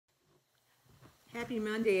Happy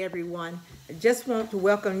Monday, everyone. I just want to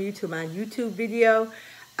welcome you to my YouTube video.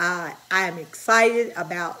 I am excited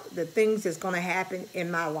about the things that's going to happen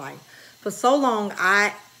in my life. For so long,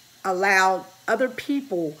 I allowed other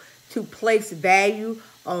people to place value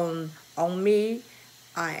on me,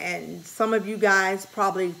 and some of you guys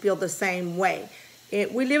probably feel the same way.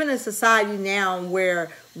 We live in a society now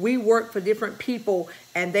where we work for different people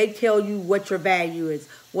and they tell you what your value is.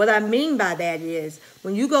 What I mean by that is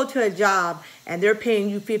when you go to a job and they're paying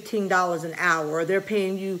you $15 an hour, or they're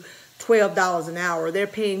paying you $12 an hour, or they're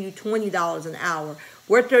paying you $20 an hour,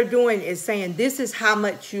 what they're doing is saying this is how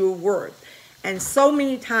much you're worth. And so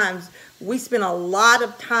many times we spend a lot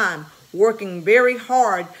of time working very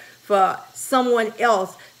hard for someone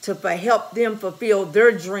else to help them fulfill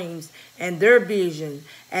their dreams and their vision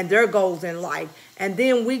and their goals in life. And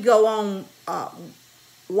then we go on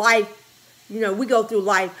life, we go through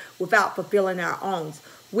life without fulfilling our own.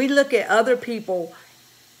 We look at other people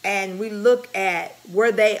and we look at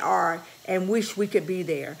where they are and wish we could be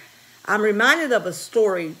there. I'm reminded of a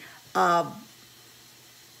story of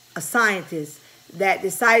a scientist that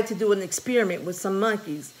decided to do an experiment with some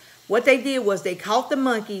monkeys. What they did was they caught the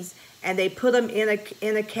monkeys and they put them in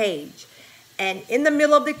a cage. And in the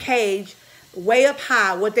middle of the cage, way up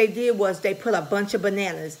high, what they did was they put a bunch of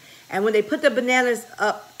bananas. And when they put the bananas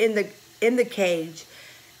up in the cage,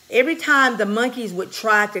 every time the monkeys would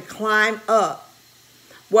try to climb up,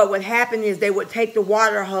 what would happen is they would take the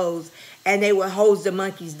water hose and they would hose the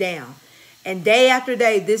monkeys down. And day after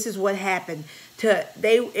day, this is what happened.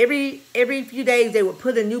 Every few days, they would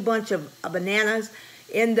put a new bunch of bananas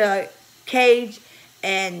in the cage.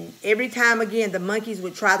 And every time again, the monkeys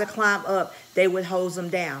would try to climb up, they would hose them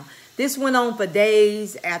down. This went on for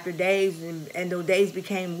days after days, and those days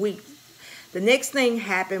became weeks. The next thing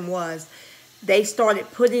happened was they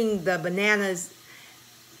started putting the bananas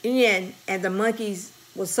in, and the monkeys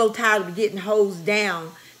were so tired of getting hosed down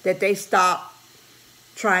that they stopped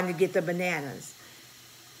trying to get the bananas.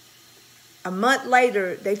 A month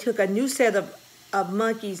later, they took a new set of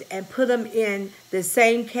monkeys and put them in the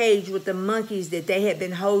same cage with the monkeys that they had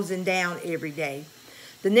been hosing down every day.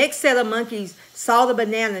 The next set of monkeys saw the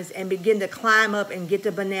bananas and began to climb up and get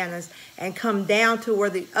the bananas and come down to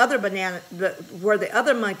where the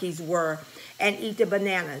other monkeys were and eat the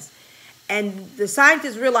bananas. And the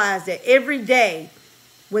scientists realized that every day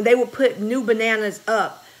when they would put new bananas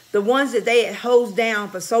up, the ones that they had hosed down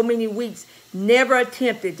for so many weeks never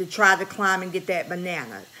attempted to try to climb and get the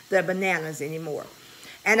bananas anymore.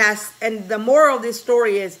 And the moral of this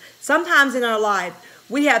story is sometimes in our life,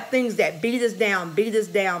 we have things that beat us down.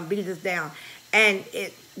 And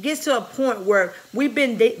it gets to a point where we've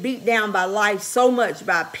been beat down by life so much,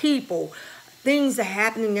 by people, things are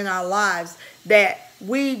happening in our lives that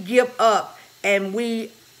we give up and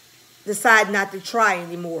we decide not to try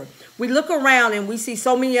anymore. We look around and we see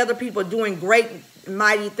so many other people doing great,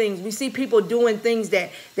 mighty things. We see people doing things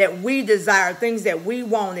that we desire, things that we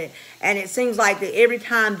wanted. And it seems like that every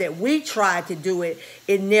time that we try to do it,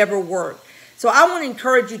 it never worked. So I want to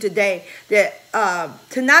encourage you today that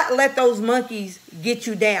to not let those monkeys get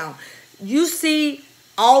you down. You see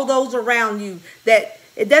all those around you that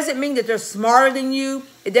it doesn't mean that they're smarter than you.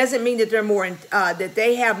 It doesn't mean that they're that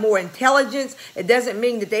they have more intelligence. It doesn't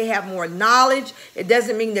mean that they have more knowledge. It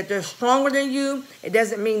doesn't mean that they're stronger than you. It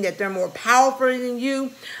doesn't mean that they're more powerful than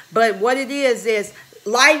you. But what it is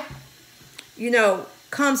life,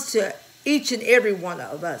 comes to each and every one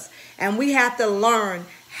of us. And we have to learn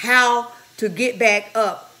how to get back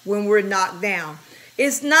up when we're knocked down.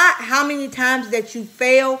 It's not how many times that you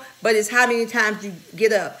fail, but it's how many times you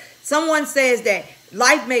get up. Someone says that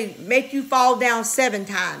life may make you fall down 7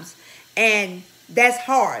 times, and that's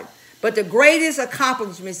hard. But the greatest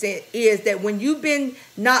accomplishment is that when you've been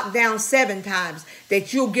knocked down 7 times,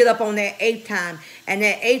 that you'll get up on that 8th time, and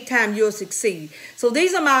that 8th time you'll succeed. So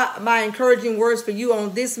these are my encouraging words for you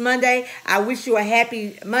on this Monday. I wish you a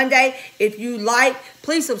happy Monday. If you like,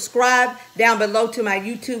 please subscribe down below to my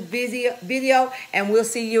YouTube video, and we'll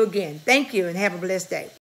see you again. Thank you, and have a blessed day.